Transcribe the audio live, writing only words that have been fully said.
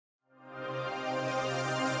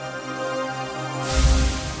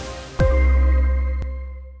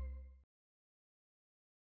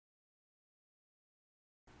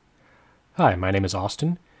Hi, my name is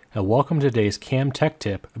Austin, and welcome to today's CAM tech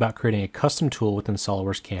tip about creating a custom tool within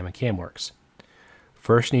SOLIDWORKS CAM and CAMWorks.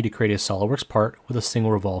 First, you need to create a SOLIDWORKS part with a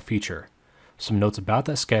single revolve feature. Some notes about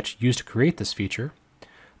that sketch used to create this feature.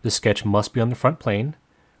 The sketch must be on the front plane,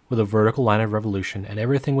 with a vertical line of revolution, and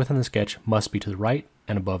everything within the sketch must be to the right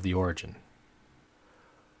and above the origin.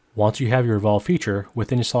 Once you have your revolve feature,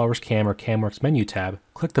 within your SOLIDWORKS CAM or CAMWorks menu tab,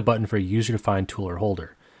 click the button for a user-defined tool or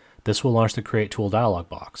holder. This will launch the Create Tool dialog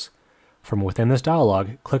box. From within this dialog,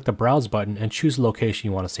 click the Browse button and choose the location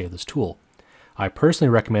you want to save this tool. I personally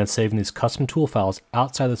recommend saving these custom tool files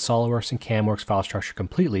outside the SOLIDWORKS and CAMWorks file structure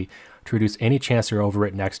completely to reduce any chance they're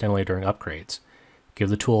overwritten accidentally during upgrades. Give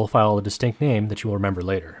the tool file a distinct name that you will remember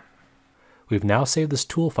later. We've now saved this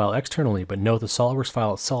tool file externally, but note the SOLIDWORKS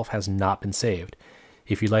file itself has not been saved.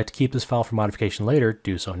 If you'd like to keep this file for modification later,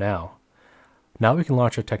 do so now. Now we can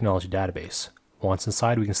launch our technology database. Once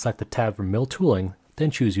inside, we can select the tab for Mill Tooling, then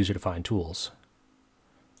choose User-Defined Tools.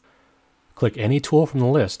 Click any tool from the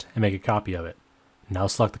list and make a copy of it. Now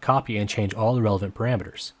select the copy and change all the relevant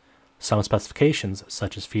parameters. Some specifications,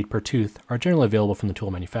 such as feet per tooth, are generally available from the tool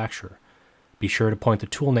manufacturer. Be sure to point the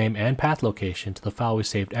tool name and path location to the file we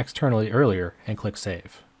saved externally earlier and click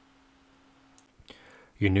Save.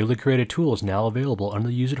 Your newly created tool is now available under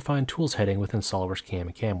the User-Defined Tools heading within SOLIDWORKS CAM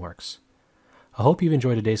and CAMWorks. I hope you've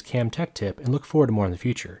enjoyed today's CAM tech tip and look forward to more in the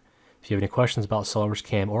future. If you have any questions about SOLIDWORKS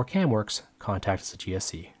CAM or CAMWorks, contact us at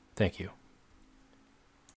GSC. Thank you.